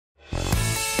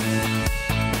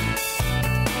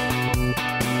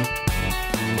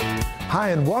Hi,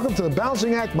 and welcome to the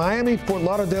Balancing Act Miami Fort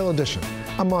Lauderdale edition.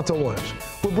 I'm Montel Williams.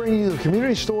 We're bringing you the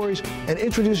community stories and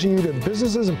introducing you to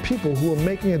businesses and people who are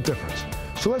making a difference.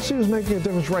 So let's see who's making a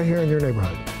difference right here in your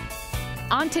neighborhood.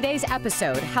 On today's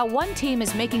episode, how one team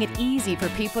is making it easy for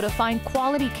people to find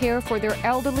quality care for their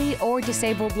elderly or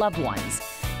disabled loved ones.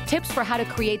 Tips for how to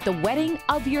create the wedding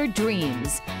of your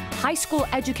dreams. High school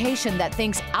education that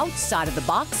thinks outside of the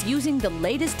box using the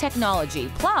latest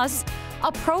technology. Plus,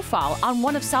 a profile on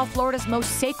one of South Florida's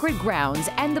most sacred grounds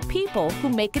and the people who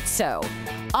make it so.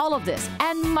 All of this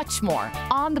and much more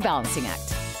on The Balancing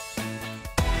Act.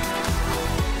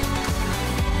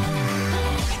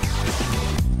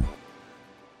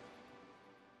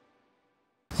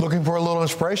 Looking for a little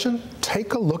inspiration?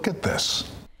 Take a look at this.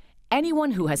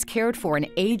 Anyone who has cared for an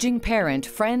aging parent,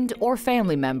 friend, or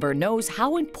family member knows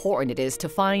how important it is to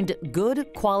find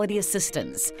good quality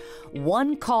assistance.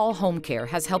 OneCall HomeCare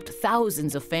has helped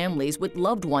thousands of families with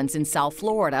loved ones in South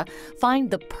Florida find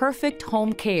the perfect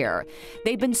home care.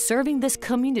 They've been serving this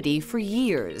community for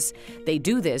years. They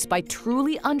do this by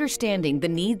truly understanding the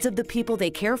needs of the people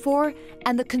they care for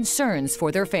and the concerns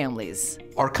for their families.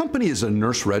 Our company is a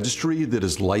nurse registry that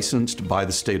is licensed by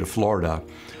the state of Florida.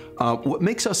 What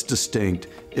makes us distinct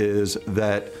is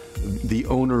that the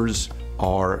owners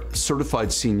are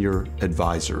certified senior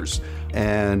advisors,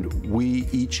 and we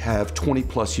each have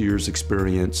 20+ years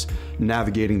experience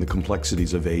navigating the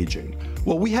complexities of aging.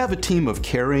 Well, we have a team of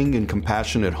caring and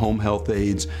compassionate home health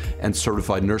aides and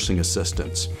certified nursing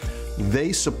assistants.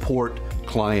 They support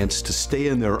clients to stay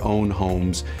in their own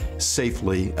homes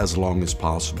safely as long as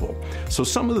possible. So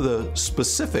some of the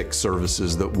specific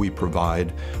services that we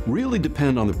provide really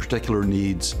depend on the particular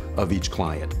needs of each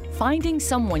client. Finding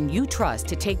someone you trust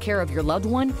to take care of your loved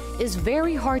one is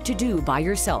very hard to do by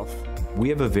yourself. We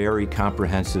have a very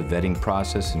comprehensive vetting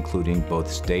process, including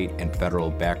both state and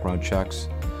federal background checks.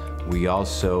 We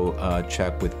also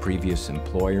check with previous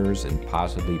employers and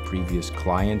possibly previous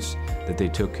clients that they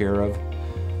took care of.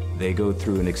 They go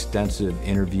through an extensive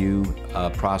interview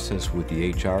process with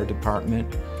the HR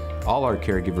department. All our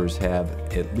caregivers have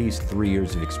at least 3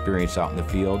 years of experience out in the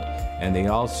field, and they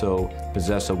also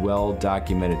possess a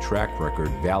well-documented track record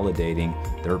validating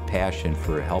their passion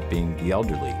for helping the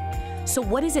elderly. So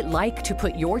what is it like to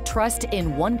put your trust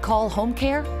in OneCall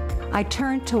HomeCare? I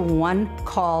turned to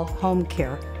OneCall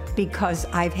HomeCare because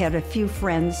I've had a few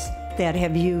friends that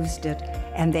have used it,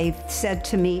 and they've said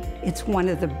to me, it's one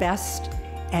of the best,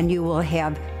 and you will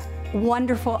have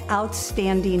wonderful,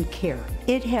 outstanding care.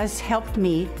 It has helped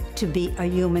me to be a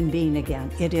human being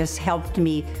again. It has helped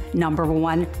me, number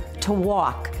one, to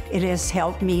walk. It has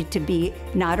helped me to be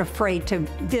not afraid to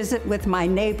visit with my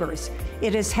neighbors.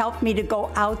 It has helped me to go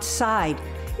outside.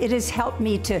 It has helped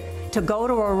me to go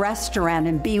to a restaurant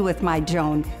and be with my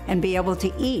Joan and be able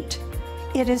to eat.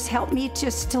 It has helped me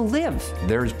just to live.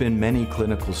 There's been many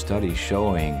clinical studies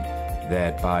showing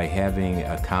that by having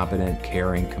a competent,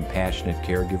 caring, compassionate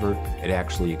caregiver, it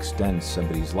actually extends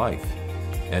somebody's life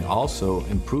and also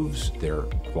improves their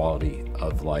quality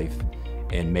of life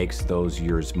and makes those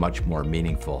years much more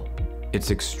meaningful.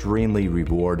 It's extremely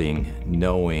rewarding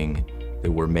knowing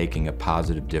that we're making a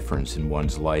positive difference in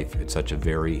one's life at such a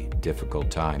very difficult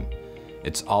time.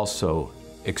 It's also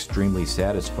extremely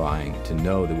satisfying to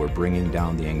know that we're bringing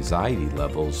down the anxiety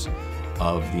levels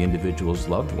of the individual's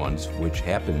loved ones, which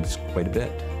happens quite a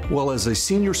bit. Well, as a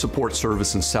senior support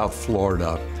service in South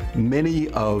Florida, many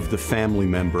of the family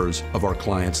members of our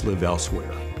clients live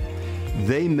elsewhere.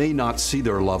 They may not see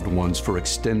their loved ones for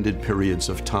extended periods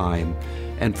of time,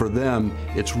 and for them,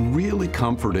 it's really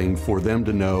comforting for them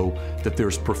to know that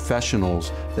there's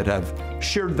professionals that have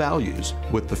shared values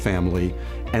with the family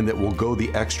and that will go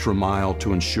the extra mile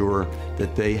to ensure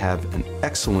that they have an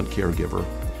excellent caregiver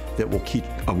that will keep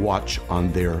a watch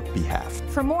on their behalf.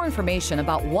 For more information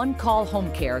about OneCall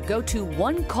HomeCare, go to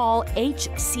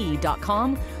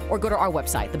onecallhc.com or go to our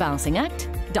website,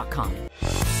 thebalancingAct.com.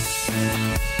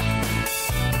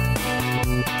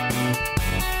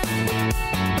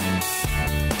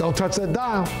 Don't touch that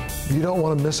dial. You don't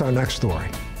want to miss our next story.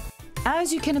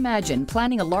 As you can imagine,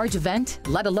 planning a large event,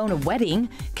 let alone a wedding,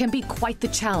 can be quite the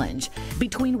challenge.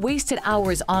 Between wasted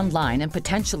hours online and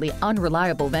potentially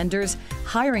unreliable vendors,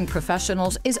 hiring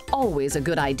professionals is always a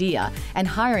good idea, and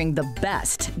hiring the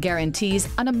best guarantees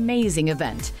an amazing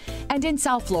event. And in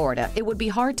South Florida, it would be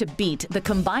hard to beat the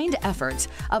combined efforts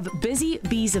of Busy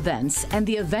Bees Events and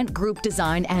the Event Group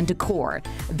Design and Decor.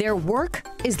 Their work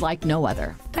is like no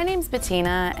other. My name's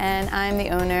Bettina, and I'm the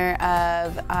owner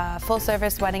of a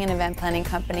full-service wedding and event planning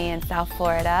company in South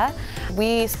Florida.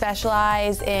 We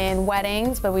specialize in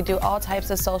weddings, but we do all types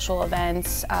of social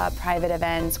events, private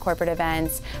events, corporate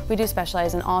events. We do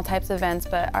specialize in all types of events,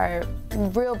 but our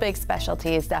real big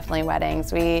specialty is definitely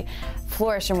weddings. We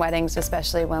flourish in weddings,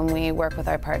 especially when we work with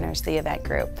our partners, the Event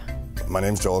Group. My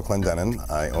name's Joel Clendenin.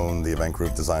 I own the Event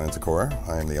Group Design and Decor.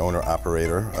 I am the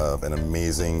owner-operator of an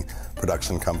amazing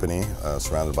production company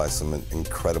surrounded by some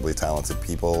incredibly talented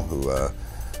people who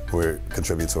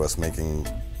contribute to us making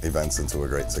events into a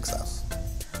great success.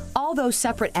 All those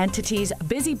separate entities,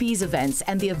 Busy Bees Events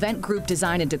and the Event Group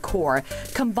Design and Decor,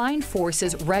 combine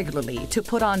forces regularly to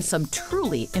put on some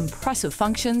truly impressive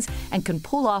functions and can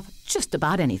pull off just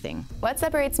about anything. What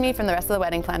separates me from the rest of the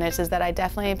wedding planners is that I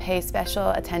definitely pay special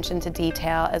attention to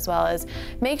detail, as well as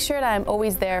make sure that I'm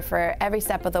always there for every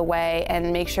step of the way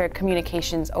and make sure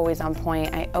communication's always on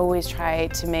point. I always try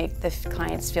to make the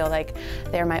clients feel like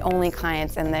they're my only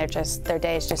clients and their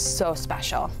day is just so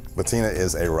special. Bettina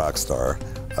is a rock star.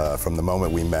 From the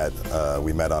moment we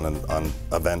met on an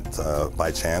event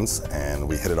by chance, and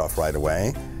we hit it off right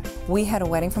away. We had a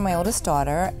wedding for my oldest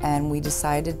daughter, and we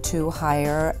decided to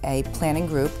hire a planning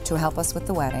group to help us with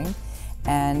the wedding,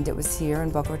 and it was here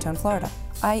in Boca Raton, Florida.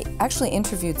 I actually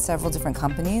interviewed several different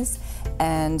companies,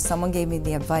 and someone gave me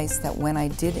the advice that when I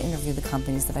did interview the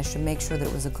companies that I should make sure that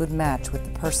it was a good match with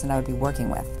the person I would be working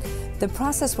with. The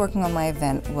process working on my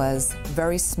event was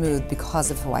very smooth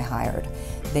because of who I hired.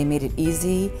 They made it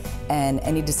easy, and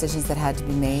any decisions that had to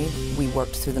be made, we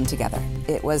worked through them together.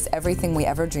 It was everything we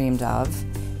ever dreamed of,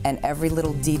 and every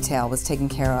little detail was taken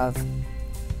care of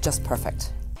just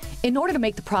perfect. In order to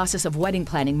make the process of wedding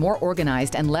planning more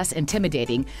organized and less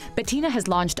intimidating, Bettina has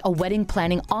launched a wedding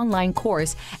planning online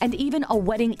course and even a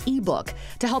wedding ebook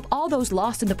to help all those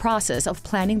lost in the process of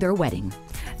planning their wedding.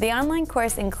 The online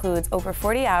course includes over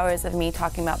 40 hours of me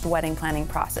talking about the wedding planning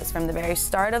process, from the very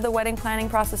start of the wedding planning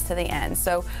process to the end.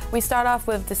 So we start off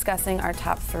with discussing our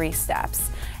top 3 steps.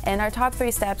 And our top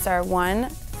 3 steps are: 1,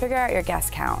 figure out your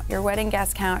guest count. Your wedding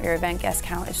guest count, your event guest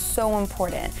count is so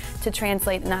important to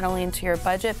translate not only into your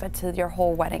budget, but to your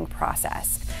whole wedding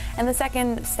process. And the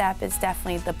second step is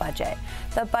definitely the budget.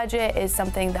 The budget is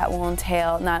something that will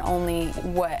entail not only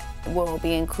what will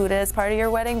be included as part of your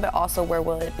wedding, but also where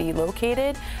will it be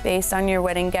located. Based on your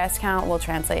wedding guest count will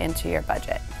translate into your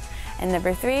budget. And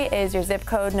number 3 is your zip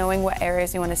code, knowing what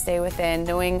areas you want to stay within,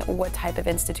 knowing what type of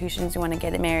institutions you want to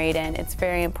get married in. It's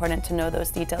very important to know those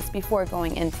details before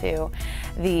going into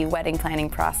the wedding planning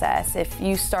process. If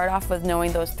you start off with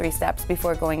knowing those 3 steps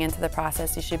before going into the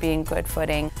process, you should be in good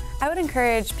footing. I would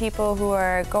encourage people who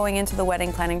are going into the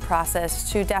wedding planning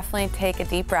process to definitely take a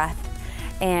deep breath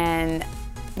and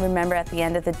remember, at the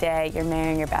end of the day, you're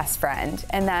marrying your best friend,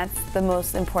 and that's the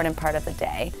most important part of the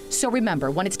day. So remember,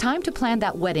 when it's time to plan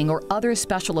that wedding or other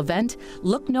special event,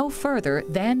 look no further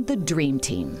than the Dream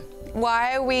Team.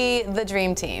 Why are we the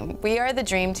Dream Team? We are the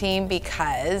Dream Team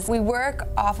because we work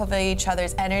off of each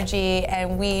other's energy,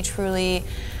 and we truly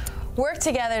work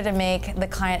together to make the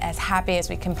client as happy as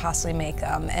we can possibly make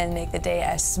them and make the day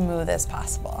as smooth as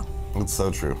possible. It's so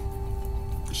true.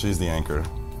 She's the anchor,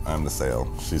 I'm the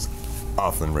sail. She's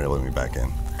often railing me back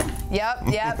in. Yep.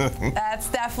 That's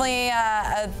definitely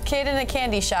a kid in a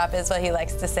candy shop is what he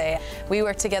likes to say. We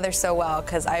work together so well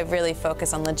because I really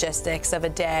focus on logistics of a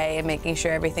day and making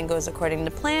sure everything goes according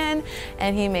to plan,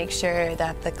 and he makes sure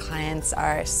that the clients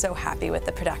are so happy with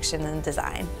the production and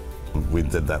design. We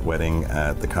did that wedding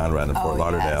at the Conrad in Fort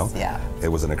Lauderdale. Yes, yeah. It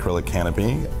was an acrylic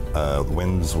canopy.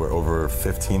 Winds were over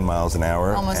 15 miles an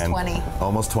hour. Almost 20.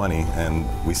 Almost 20, and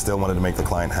we still wanted to make the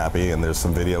client happy, and there's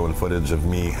some video and footage of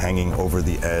me hanging over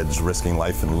the edge, risking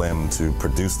life and limb to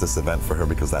produce this event for her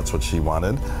because that's what she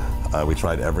wanted. We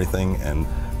tried everything, and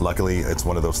luckily it's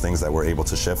one of those things that we're able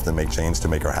to shift and make change to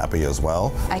make her happy as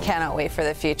well. I cannot wait for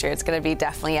the future. It's going to be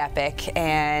definitely epic,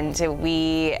 and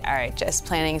we are just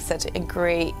planning such a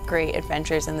great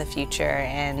adventures in the future,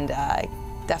 and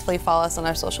definitely follow us on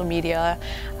our social media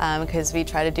because we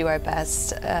try to do our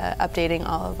best updating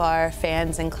all of our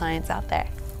fans and clients out there.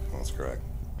 That's correct.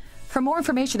 For more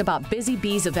information about Busy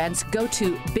Bees events, go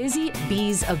to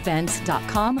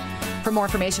busybeesevents.com. For more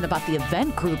information about the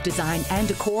Event Group Design and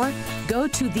Decor, go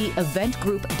to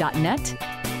theeventgroup.net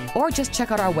or just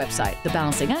check out our website,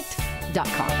 thebalancing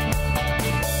act.com.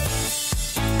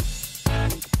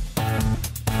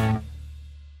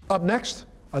 Up next,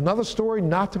 another story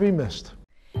not to be missed.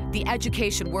 The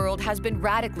education world has been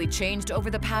radically changed over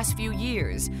the past few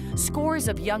years. Scores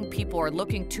of young people are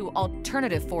looking to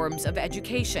alternative forms of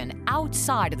education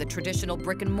outside of the traditional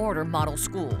brick-and-mortar model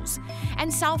schools.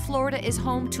 And South Florida is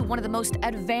home to one of the most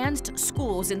advanced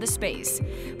schools in the space.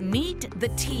 Meet the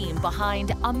team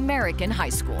behind American High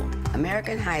School.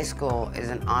 American High School is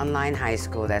an online high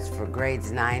school that's for grades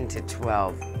 9 to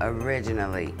 12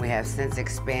 originally. We have since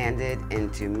expanded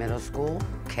into middle school,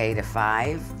 K to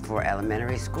 5 for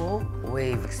elementary school.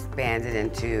 We've expanded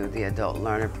into the adult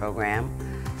learner program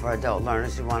for adult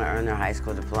learners who want to earn their high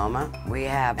school diploma. We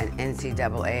have an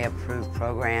NCAA approved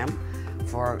program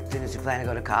for students who plan to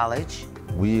go to college.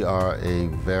 We are a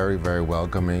very, very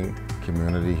welcoming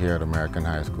community here at American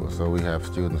High School. So we have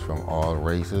students from all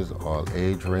races, all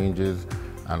age ranges,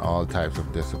 and all types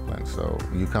of disciplines. So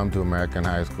you come to American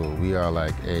High School, we are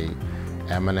like a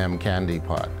M&M candy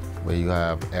pot, where you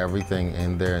have everything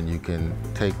in there and you can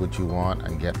take what you want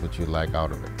and get what you like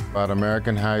out of it. At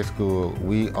American High School,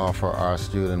 we offer our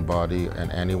student body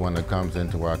and anyone that comes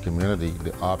into our community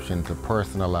the option to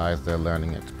personalize their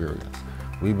learning experience.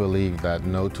 We believe that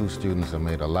no two students are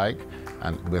made alike,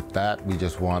 and with that, we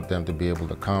just want them to be able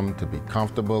to come, to be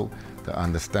comfortable, to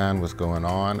understand what's going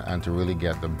on, and to really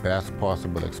get the best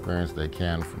possible experience they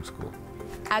can from school.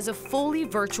 As a fully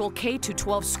virtual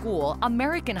K-12 school,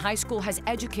 American High School has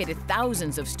educated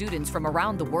thousands of students from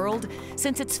around the world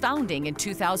since its founding in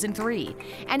 2003,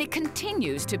 and it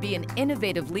continues to be an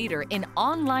innovative leader in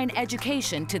online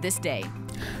education to this day.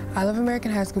 I love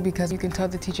American High School because you can tell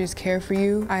the teachers care for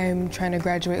you. I am trying to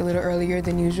graduate a little earlier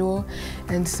than usual,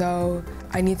 and so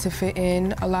I need to fit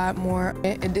in a lot more.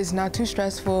 It is not too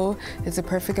stressful. It's a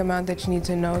perfect amount that you need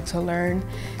to know to learn,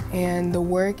 and the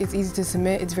work is easy to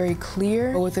submit. It's very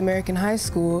clear. With American High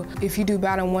School, if you do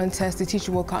bad on one test, the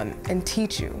teacher will come and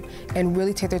teach you and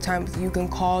really take their time. You can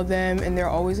call them, and they're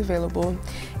always available.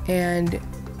 And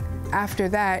after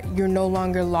that, you're no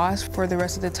longer lost for the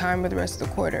rest of the time or the rest of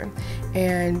the quarter.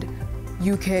 And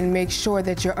you can make sure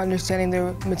that you're understanding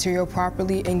the material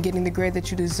properly and getting the grade that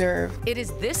you deserve. It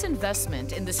is this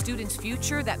investment in the student's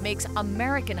future that makes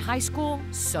American High School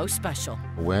so special.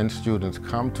 When students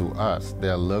come to us,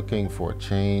 they're looking for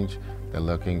change, they're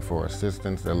looking for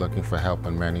assistance, they're looking for help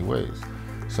in many ways.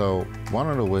 So one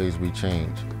of the ways we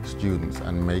change students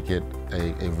and make it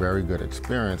a very good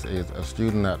experience is a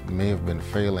student that may have been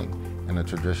failing in a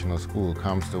traditional school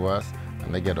comes to us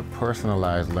and they get a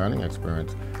personalized learning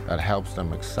experience that helps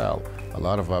them excel. A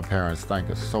lot of our parents thank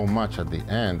us so much at the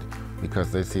end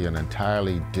because they see an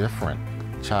entirely different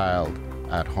child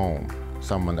at home,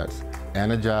 someone that's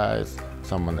energized,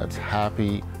 someone that's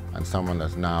happy, and someone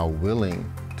that's now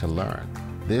willing to learn.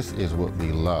 This is what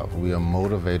we love. We are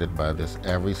motivated by this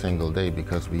every single day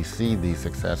because we see these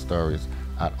success stories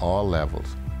at all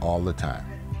levels, all the time.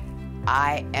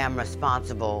 I am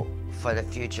responsible for the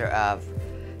future of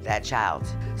that child.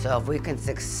 So if we can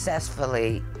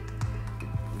successfully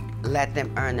let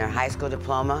them earn their high school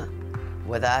diploma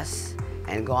with us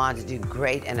and go on to do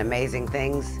great and amazing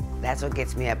things, that's what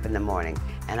gets me up in the morning.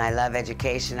 And I love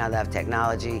education, I love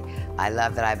technology, I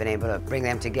love that I've been able to bring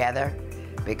them together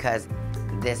because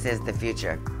this is the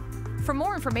future. For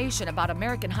more information about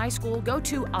American High School, go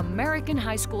to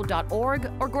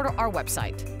americanhighschool.org or go to our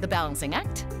website,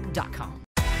 thebalancingact.com.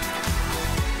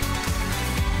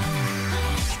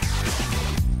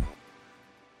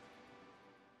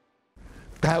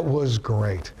 That was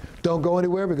great. Don't go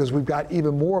anywhere because we've got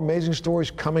even more amazing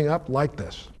stories coming up like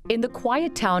this. In the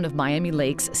quiet town of Miami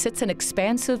Lakes sits an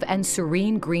expansive and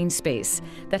serene green space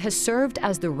that has served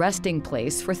as the resting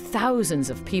place for thousands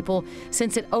of people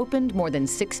since it opened more than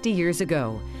 60 years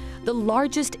ago. The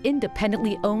largest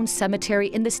independently owned cemetery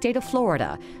in the state of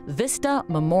Florida, Vista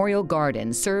Memorial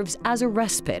Gardens, serves as a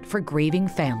respite for grieving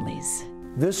families.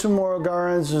 Vista Memorial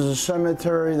Gardens is a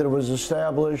cemetery that was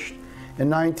established in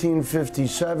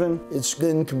 1957. It's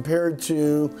been compared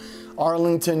to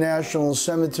Arlington National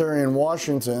Cemetery in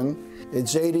Washington.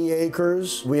 It's 80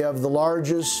 acres. We have the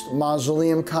largest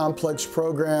mausoleum complex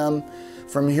program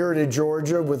from here to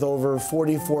Georgia with over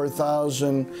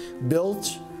 44,000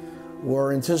 built.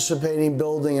 We're anticipating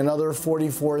building another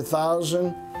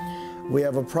 44,000. We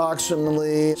have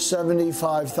approximately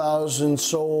 75,000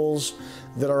 souls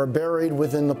that are buried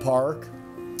within the park.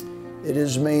 It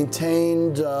is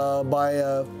maintained by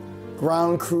a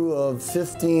ground crew of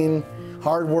 15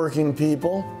 hardworking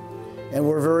people. and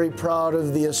we're very proud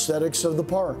of the aesthetics of the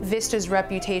park. Vista's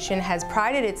reputation has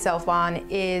prided itself on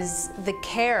is the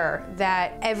care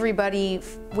that everybody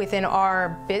within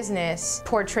our business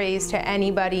portrays to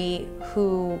anybody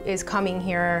who is coming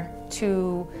here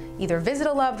to either visit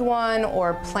a loved one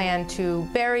or plan to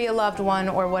bury a loved one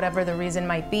or whatever the reason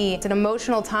might be. It's an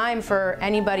emotional time for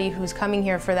anybody who's coming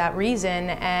here for that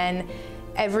reason, and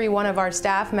every one of our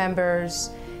staff members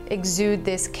exude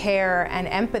this care and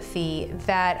empathy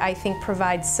that I think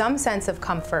provides some sense of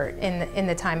comfort in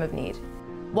the time of need.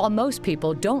 While most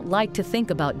people don't like to think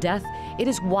about death, it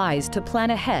is wise to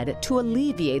plan ahead to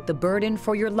alleviate the burden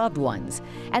for your loved ones.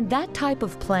 And that type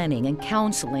of planning and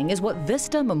counseling is what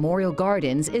Vista Memorial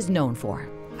Gardens is known for.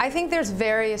 I think there's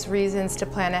various reasons to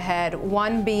plan ahead.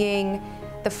 One being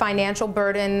the financial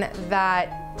burden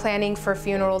that planning for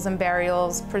funerals and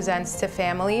burials presents to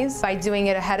families. By doing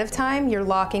it ahead of time, you're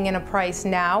locking in a price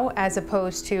now as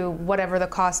opposed to whatever the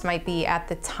cost might be at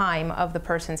the time of the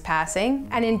person's passing.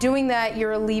 And in doing that,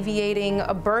 you're alleviating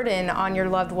a burden on your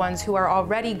loved ones who are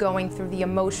already going through the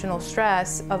emotional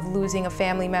stress of losing a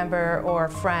family member or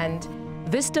friend.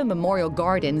 Vista Memorial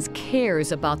Gardens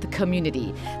cares about the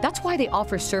community. That's why they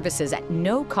offer services at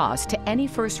no cost to any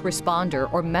first responder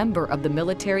or member of the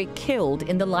military killed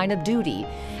in the line of duty.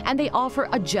 And they offer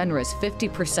a generous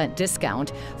 50%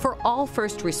 discount for all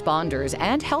first responders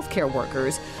and healthcare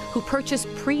workers who purchase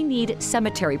pre-need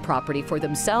cemetery property for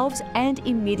themselves and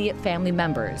immediate family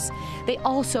members. They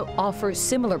also offer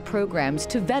similar programs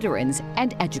to veterans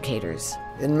and educators.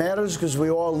 It matters because we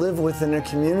all live within a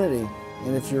community.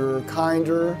 And if you're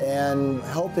kinder and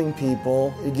helping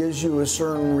people, it gives you a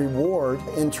certain reward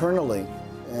internally.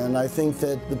 And I think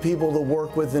that the people that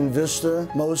work within Vista,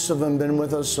 most of them been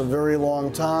with us a very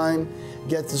long time,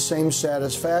 get the same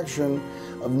satisfaction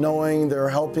of knowing they're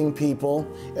helping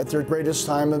people at their greatest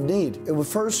time of need. It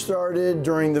first started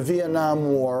during the Vietnam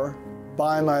War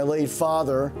by my late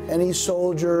father. Any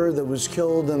soldier that was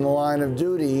killed in the line of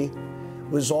duty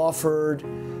was offered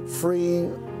free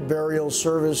burial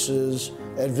services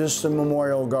at Vista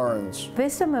Memorial Gardens.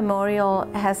 Vista Memorial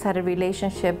has had a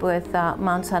relationship with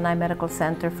Mount Sinai Medical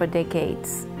Center for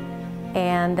decades.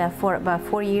 And for about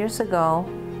 4 years ago,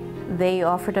 they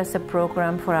offered us a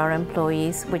program for our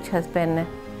employees, which has been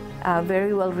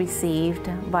very well received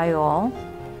by all.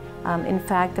 In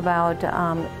fact,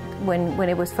 when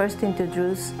it was first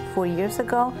introduced 4 years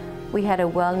ago, we had a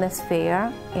wellness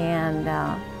fair, and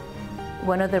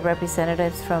one of the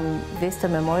representatives from Vista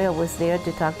Memorial was there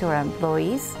to talk to our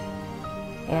employees.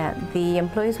 And the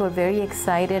employees were very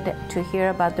excited to hear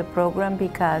about the program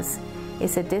because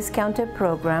it's a discounted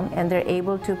program and they're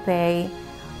able to pay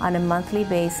on a monthly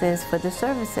basis for the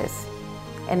services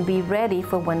and be ready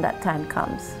for when that time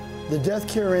comes. The death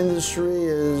care industry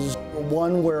is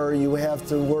one where you have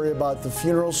to worry about the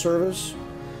funeral service,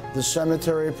 the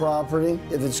cemetery property.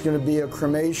 If it's going to be a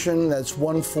cremation, that's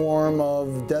one form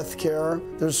of death care.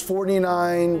 There's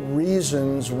 49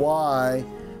 reasons why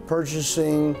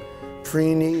purchasing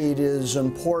pre-need is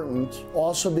important.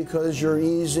 Also because you're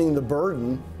easing the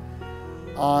burden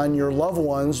on your loved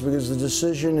ones because the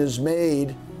decision is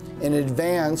made in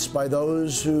advance by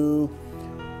those who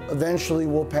eventually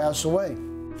will pass away.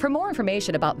 For more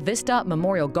information about Vista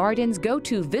Memorial Gardens, go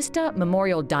to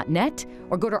vistamemorial.net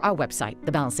or go to our website,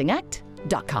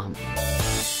 thebalancingact.com.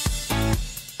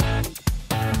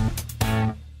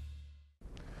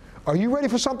 Are you ready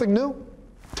for something new?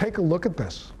 Take a look at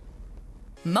this.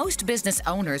 Most business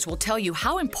owners will tell you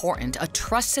how important a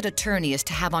trusted attorney is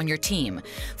to have on your team.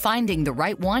 Finding the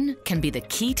right one can be the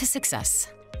key to success.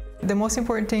 The most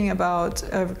important thing about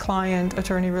a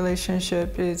client-attorney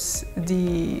relationship is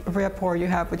the rapport you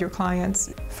have with your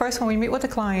clients. First, when we meet with the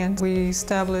client, we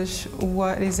establish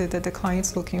what is it that the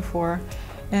client's looking for,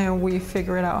 and we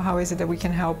figure it out how is it that we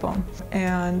can help them.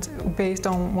 And based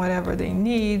on whatever they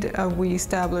need, we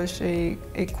establish a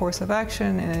course of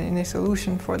action and a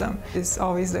solution for them. It's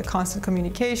always the constant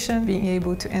communication, being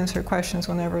able to answer questions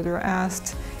whenever they're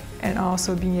asked, and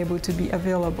also being able to be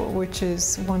available, which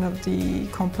is one of the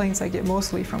complaints I get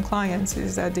mostly from clients,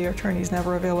 is that their attorney is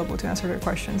never available to answer their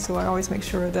questions. So I always make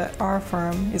sure that our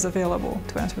firm is available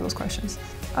to answer those questions.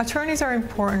 Attorneys are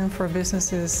important for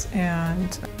businesses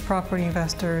and property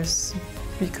investors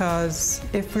because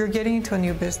if we're getting into a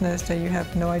new business that you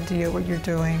have no idea what you're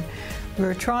doing,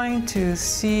 we're trying to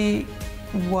see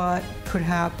what could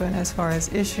happen as far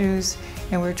as issues,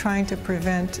 and we're trying to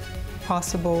prevent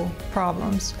possible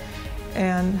problems.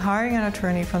 And hiring an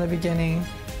attorney from the beginning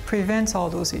prevents all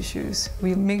those issues.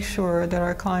 We make sure that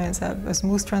our clients have a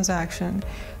smooth transaction,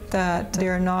 that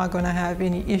they're not going to have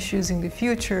any issues in the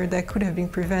future that could have been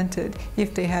prevented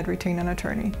if they had retained an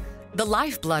attorney. The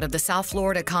lifeblood of the South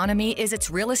Florida economy is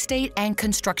its real estate and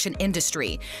construction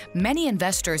industry. Many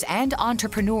investors and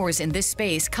entrepreneurs in this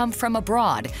space come from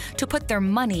abroad to put their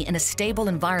money in a stable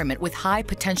environment with high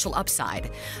potential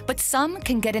upside. But some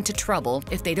can get into trouble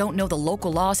if they don't know the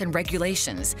local laws and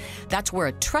regulations. That's where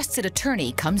a trusted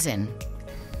attorney comes in.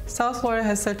 South Florida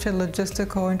has such a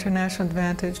logistical international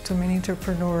advantage to many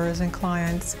entrepreneurs and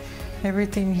clients.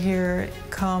 Everything here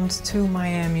comes to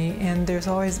Miami, and there's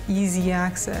always easy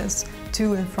access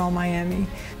to and from Miami.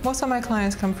 Most of my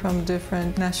clients come from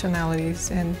different nationalities,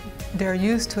 and they're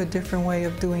used to a different way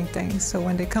of doing things. So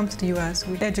when they come to the U.S.,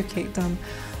 we educate them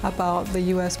about the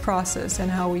U.S. process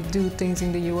and how we do things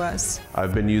in the U.S.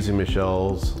 I've been using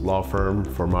Michelle's law firm,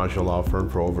 Formaggio Law Firm,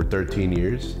 for over 13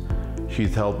 years.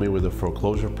 She's helped me with the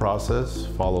foreclosure process,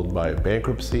 followed by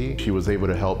bankruptcy. She was able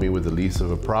to help me with the lease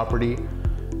of a property.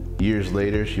 Years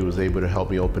later, she was able to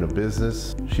help me open a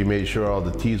business. She made sure all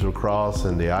the T's were crossed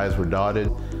and the I's were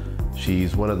dotted.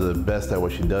 She's one of the best at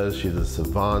what she does. She's a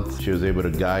savant. She was able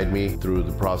to guide me through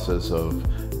the process of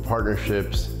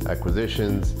partnerships,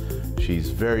 acquisitions. She's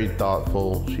very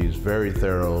thoughtful. She's very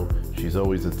thorough. She's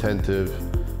always attentive.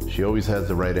 She always has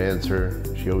the right answer.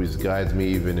 She always guides me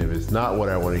even if it's not what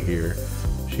I want to hear.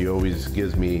 She always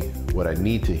gives me what I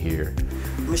need to hear.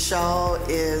 Michelle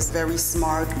is very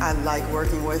smart. I like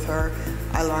working with her.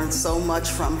 I learned so much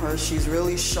from her. She's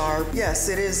really sharp. Yes,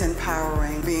 it is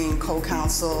empowering being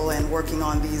co-counsel and working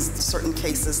on these certain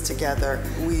cases together.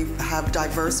 We have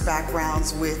diverse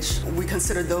backgrounds, which we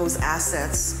consider those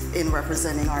assets in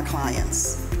representing our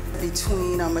clients.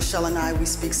 Between Michelle and I, we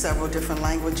speak several different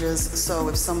languages, so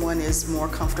if someone is more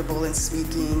comfortable in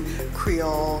speaking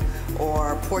Creole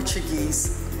or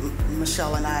Portuguese,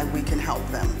 Michelle and I, we can help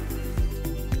them.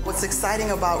 What's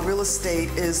exciting about real estate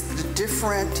is the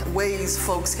different ways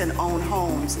folks can own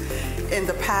homes. In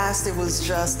the past, it was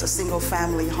just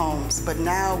single-family homes, but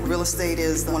now real estate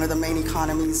is one of the main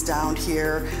economies down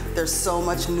here. There's so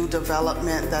much new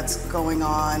development that's going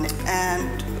on,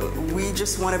 and we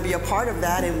just want to be a part of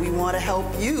that, and we want to help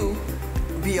you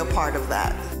be a part of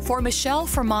that. For Michelle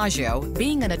Formaggio,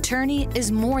 being an attorney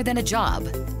is more than a job.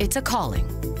 It's a calling.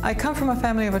 I come from a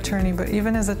family of attorney, but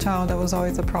even as a child, I was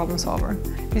always a problem solver.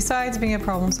 Besides being a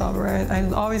problem solver, I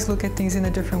always look at things in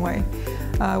a different way.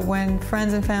 When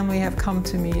friends and family have come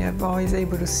to me, I've always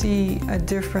able to see a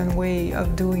different way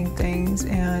of doing things,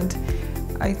 and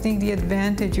I think the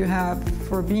advantage you have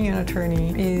for being an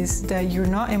attorney is that you're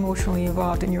not emotionally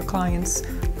involved in your client's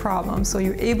problem, so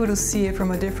you're able to see it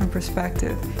from a different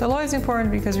perspective. The law is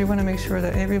important because we want to make sure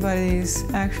that everybody's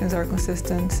actions are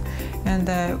consistent and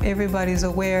that everybody's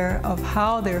aware of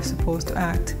how they're supposed to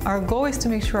act. Our goal is to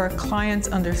make sure our clients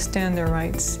understand their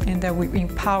rights and that we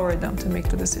empower them to make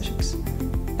the decisions.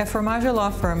 At Formaggio Law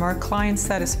Firm, our client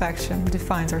satisfaction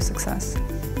defines our success.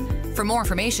 For more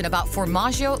information about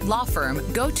Formaggio Law Firm,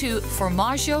 go to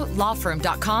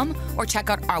formaggiolawfirm.com or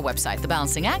check out our website,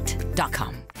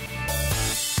 thebalancingact.com.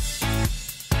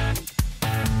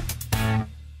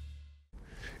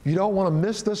 You don't want to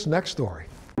miss this next story.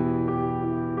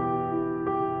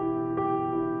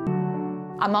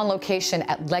 I'm on location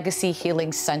at Legacy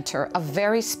Healing Center, a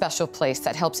very special place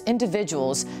that helps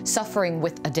individuals suffering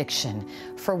with addiction.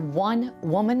 For one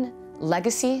woman,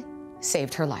 Legacy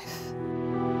saved her life.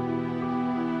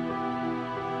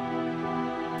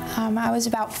 I was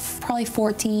about probably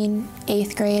 14,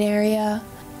 8th grade area,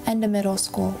 end of middle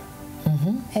school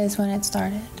is when it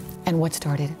started. And what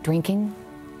started? Drinking?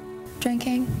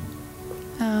 Drinking.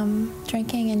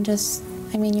 Drinking and just,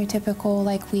 I mean, your typical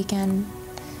like weekend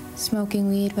smoking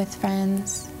weed with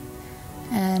friends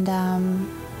and,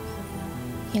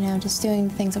 you know, just doing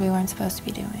the things that we weren't supposed to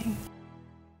be doing.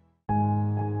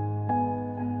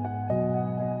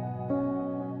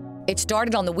 It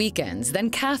started on the weekends, then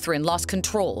Catherine lost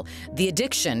control. The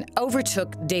addiction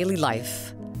overtook daily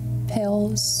life.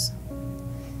 Pills,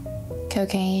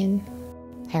 cocaine.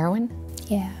 Heroin?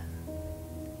 Yeah.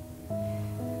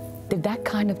 Did that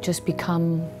kind of just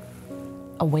become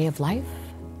a way of life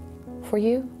for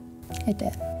you? It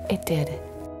did. It did.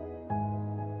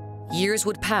 Years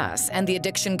would pass and the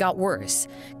addiction got worse.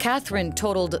 Catherine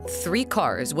totaled 3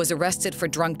 cars, was arrested for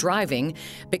drunk driving,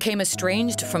 became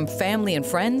estranged from family and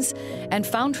friends, and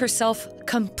found herself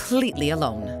completely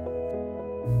alone.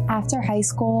 After high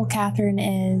school, Catherine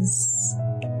is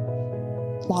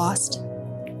lost.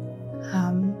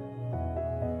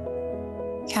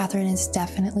 Catherine is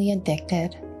definitely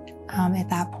addicted. At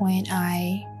that point,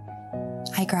 I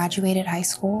graduated high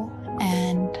school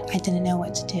and I didn't know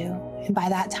what to do. And by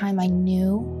that time, I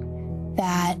knew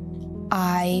that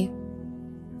I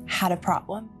had a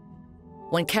problem.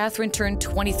 When Catherine turned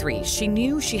 23, she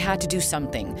knew she had to do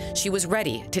something. She was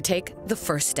ready to take the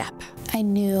first step. I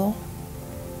knew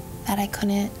that I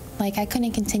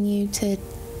couldn't continue to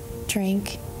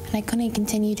drink, and I couldn't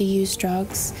continue to use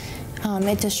drugs.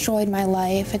 It destroyed my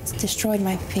life. It destroyed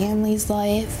my family's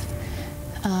life.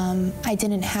 I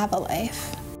didn't have a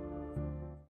life.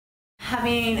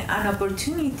 Having an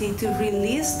opportunity to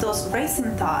release those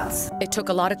racing thoughts. It took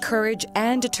a lot of courage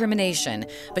and determination,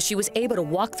 but she was able to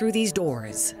walk through these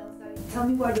doors. Tell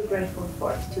me what you're grateful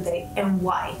for today and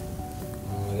why.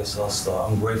 I guess I'll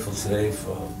start. I'm grateful today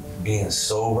for being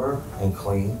sober and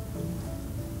clean,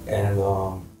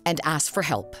 and ask for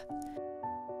help.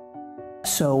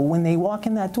 So when they walk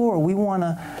in that door, we want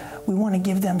to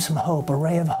give them some hope, a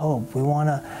ray of hope. We want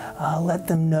to let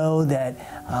them know that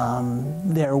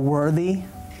they're worthy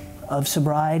of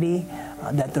sobriety,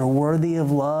 that they're worthy of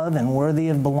love and worthy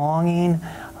of belonging,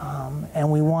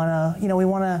 and we want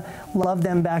to love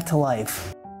them back to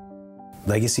life.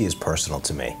 Legacy is personal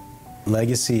to me.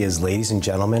 Legacy is ladies and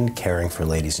gentlemen caring for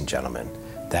ladies and gentlemen.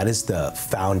 That is the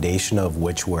foundation of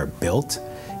which we're built.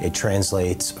 It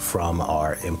translates from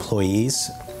our employees,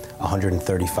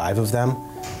 135 of them,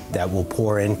 that will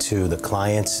pour into the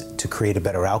clients to create a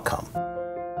better outcome.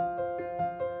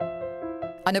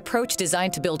 An approach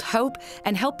designed to build hope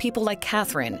and help people like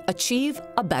Catherine achieve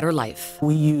a better life.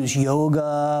 We use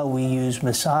yoga, we use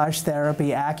massage therapy,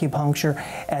 acupuncture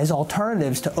as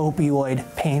alternatives to opioid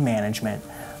pain management.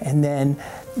 And then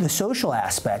the social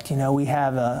aspect, we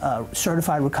have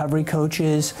certified recovery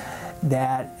coaches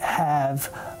that have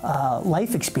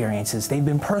life experiences. They've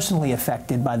been personally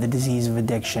affected by the disease of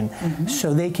addiction,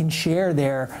 so they can share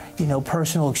their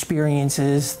personal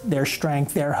experiences, their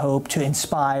strength, their hope to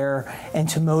inspire and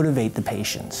to motivate the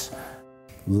patients.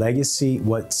 Legacy,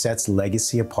 what sets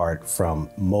Legacy apart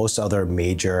from most other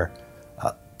major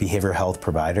behavioral health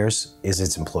providers is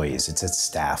its employees, it's its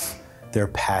staff. They're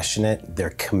passionate,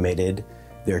 they're committed,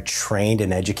 they're trained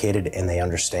and educated, and they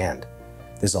understand.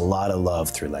 There's a lot of love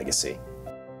through Legacy.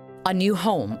 A new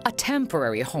home, a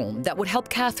temporary home that would help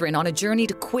Catherine on a journey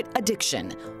to quit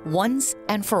addiction once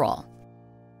and for all.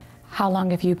 How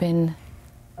long have you been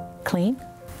clean?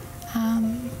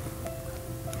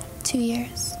 2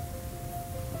 years.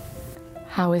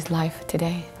 How is life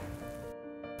today?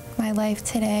 My life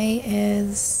today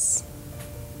is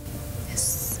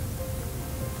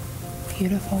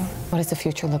beautiful. What does the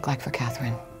future look like for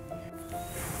Catherine?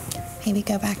 Maybe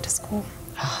go back to school.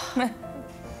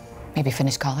 Maybe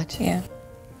finish college? Yeah.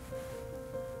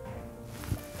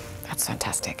 That's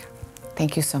fantastic.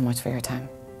 Thank you so much for your time.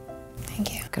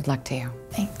 Thank you. Good luck to you.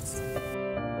 Thanks.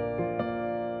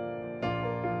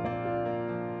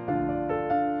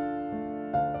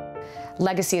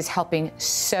 Legacy is helping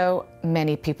so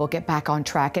many people get back on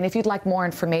track. And if you'd like more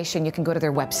information, you can go to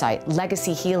their website,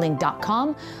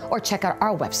 legacyhealing.com, or check out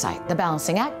our website,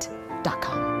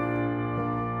 thebalancingact.com.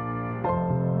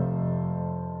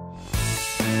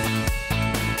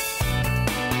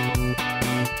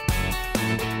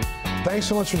 Thanks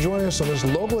so much for joining us on this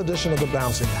local edition of The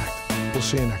Balancing Act. We'll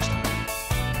see you next time.